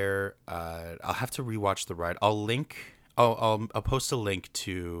Pooh Bear. I'll have to rewatch the ride. I'll post a link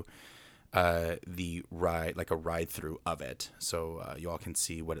to the ride, like a ride through of it, so you all can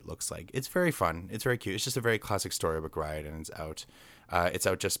see what it looks like. It's very fun. It's very cute. It's just a very classic storybook ride, and it's out. It's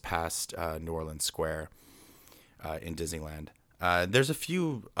out just past New Orleans Square in Disneyland. There's a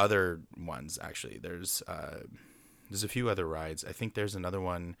few other ones actually. There's a few other rides. I think there's another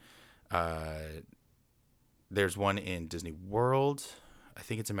one. There's one in Disney World. I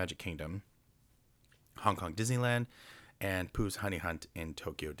think it's in Magic Kingdom, Hong Kong Disneyland, and Pooh's Honey Hunt in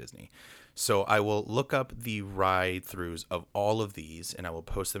Tokyo Disney. So I will look up the ride throughs of all of these, and I will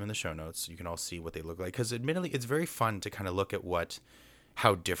post them in the show notes so you can all see what they look like. Because admittedly, it's very fun to kind of look at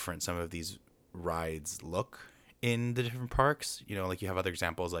how different some of these rides look in the different parks. You know, like you have other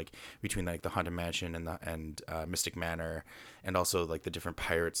examples like between like the Haunted Mansion and Mystic Manor, and also like the different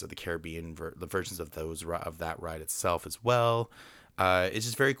Pirates of the Caribbean the versions of that ride itself as well. It's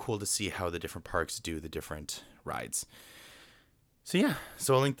just very cool to see how the different parks do the different rides. So yeah,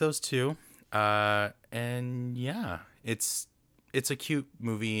 so I'll link those two. And yeah, it's a cute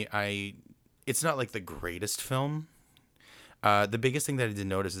movie. It's not like the greatest film. The biggest thing that I did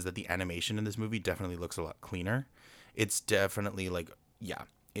notice is that the animation in this movie definitely looks a lot cleaner. It's definitely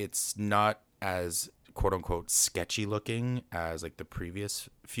it's not as quote unquote sketchy looking as like the previous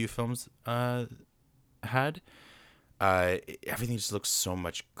few films had. Everything just looks so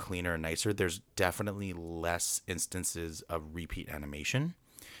much cleaner and nicer. There's definitely less instances of repeat animation.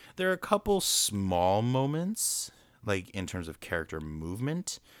 There are a couple small moments, like in terms of character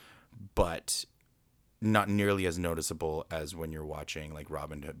movement, but not nearly as noticeable as when you're watching like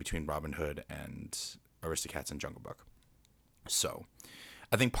between Robin Hood and Aristocats and Jungle Book. So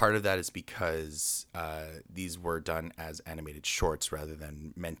I think part of that is because these were done as animated shorts rather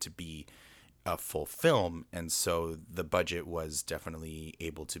than meant to be a full film, and so the budget was definitely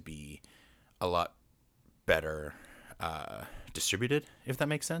able to be a lot better distributed, if that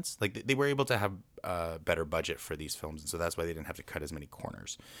makes sense. Like they were able to have a better budget for these films, and so that's why they didn't have to cut as many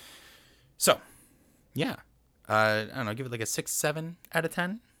corners. So yeah, I don't know, give it like a 6-7 out of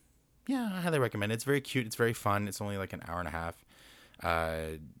 10. Yeah, I highly recommend it. It's very cute. It's very fun. It's only like an hour and a half.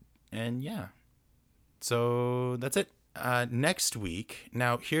 And yeah, so that's it. Next week,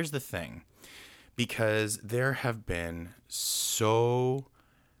 now here's the thing, because there have been so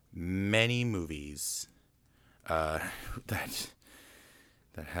many movies that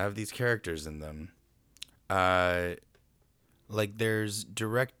have these characters in them. Like there's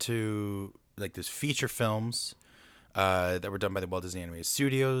there's feature films that were done by the Walt Disney Animated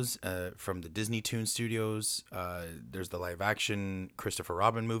Studios, from the Disney Toon Studios. There's the live-action Christopher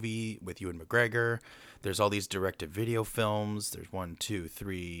Robin movie with Ewan McGregor. There's all these direct-to-video films. There's 1, 2,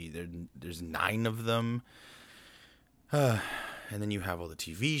 3. There's 9 of them. And then you have all the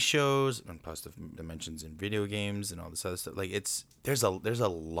TV shows, and plus the mentions in video games and all this other stuff. Like there's a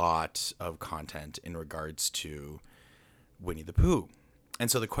lot of content in regards to Winnie the Pooh. And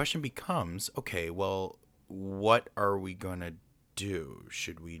so the question becomes, okay, well, what are we going to do?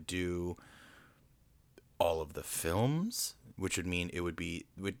 Should we do all of the films? Which would mean it would be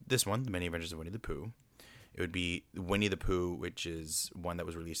with this one, The Many Adventures of Winnie the Pooh. It would be Winnie the Pooh, which is one that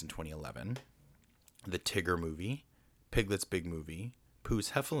was released in 2011. The Tigger movie, Piglet's Big Movie,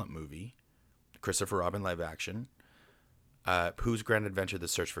 Pooh's Heffalump movie, Christopher Robin live action, Pooh's Grand Adventure: The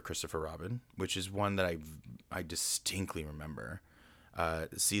Search for Christopher Robin, which is one that I distinctly remember.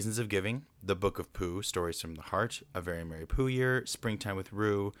 Seasons of Giving, The Book of Pooh, Stories from the Heart, A Very Merry Pooh Year, Springtime with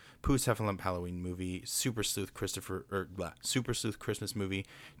Roo, Pooh's Heffalump Halloween movie, Super Sleuth Christmas movie,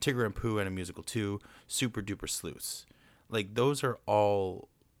 Tigger and Pooh and a Musical 2, Super Duper Sleuths. Like, those are all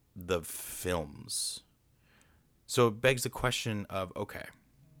the films. So it begs the question of, okay,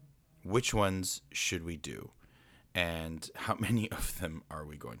 which ones should we do? And how many of them are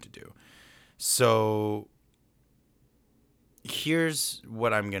we going to do? So here's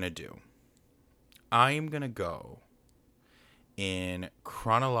what I'm going to do. I'm going to go in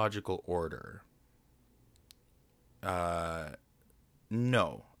chronological order.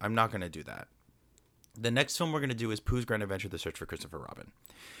 No, I'm not going to do that. The next film we're going to do is Pooh's Grand Adventure: The Search for Christopher Robin.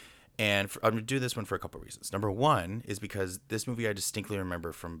 And I'm going to do this one for a couple of reasons. Number one is because this movie I distinctly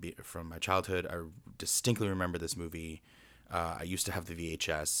remember from my childhood. I distinctly remember this movie. I used to have the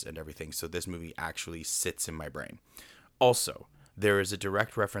VHS and everything, so this movie actually sits in my brain. Also, there is a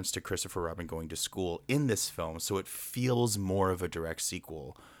direct reference to Christopher Robin going to school in this film, so it feels more of a direct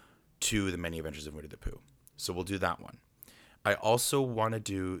sequel to The Many Adventures of Winnie the Pooh. So we'll do that one. I also want to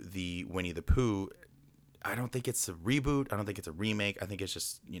do the Winnie the Pooh. I don't think it's a reboot. I don't think it's a remake. I think it's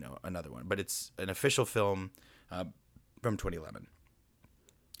just, another one. But it's an official film from 2011.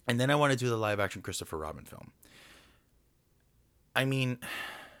 And then I want to do the live action Christopher Robin film. I mean,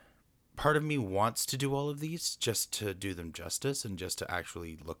 part of me wants to do all of these just to do them justice and just to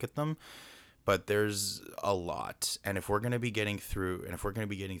actually look at them. But there's a lot. And if we're going to be getting through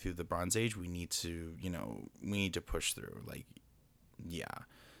the Bronze Age, we need to, push through. Like, yeah.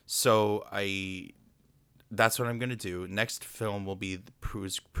 So that's what I'm going to do. Next film will be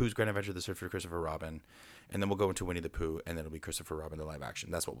Pooh's Grand Adventure, The Search for Christopher Robin. And then we'll go into Winnie the Pooh, and then it'll be Christopher Robin, the live action.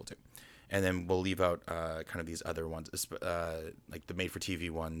 That's what we'll do. And then we'll leave out kind of these other ones, like the made-for-TV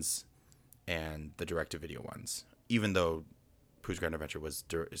ones and the direct-to-video ones. Even though Pooh's Grand Adventure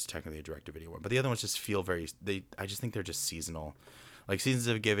is technically a direct-to-video one. But the other ones just feel I just think they're just seasonal. Like, Seasons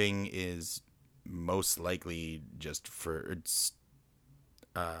of Giving is most likely just for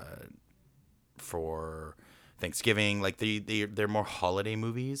Thanksgiving. Like, they're more holiday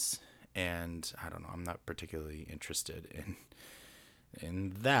movies. And I don't know, I'm not particularly interested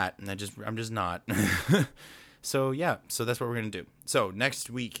in that, and I'm just not. So yeah, so that's what we're gonna do. So next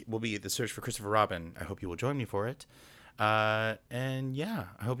week will be The Search for Christopher Robin. I hope you will join me for it. And yeah,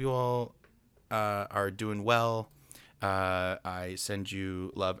 I hope you all are doing well. I send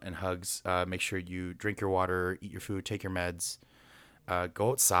you love and hugs. Make sure you drink your water, eat your food, take your meds,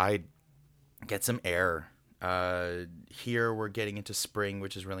 go outside, get some air. Here we're getting into spring,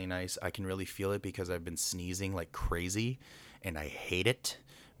 which is really nice. I can really feel it because I've been sneezing like crazy and I hate it.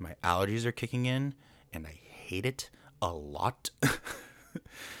 My allergies are kicking in and I hate it a lot. But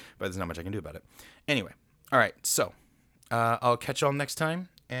there's not much I can do about it. Anyway, all right, so I'll catch y'all next time,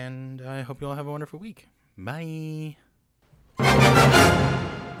 and I hope you all have a wonderful week. Bye.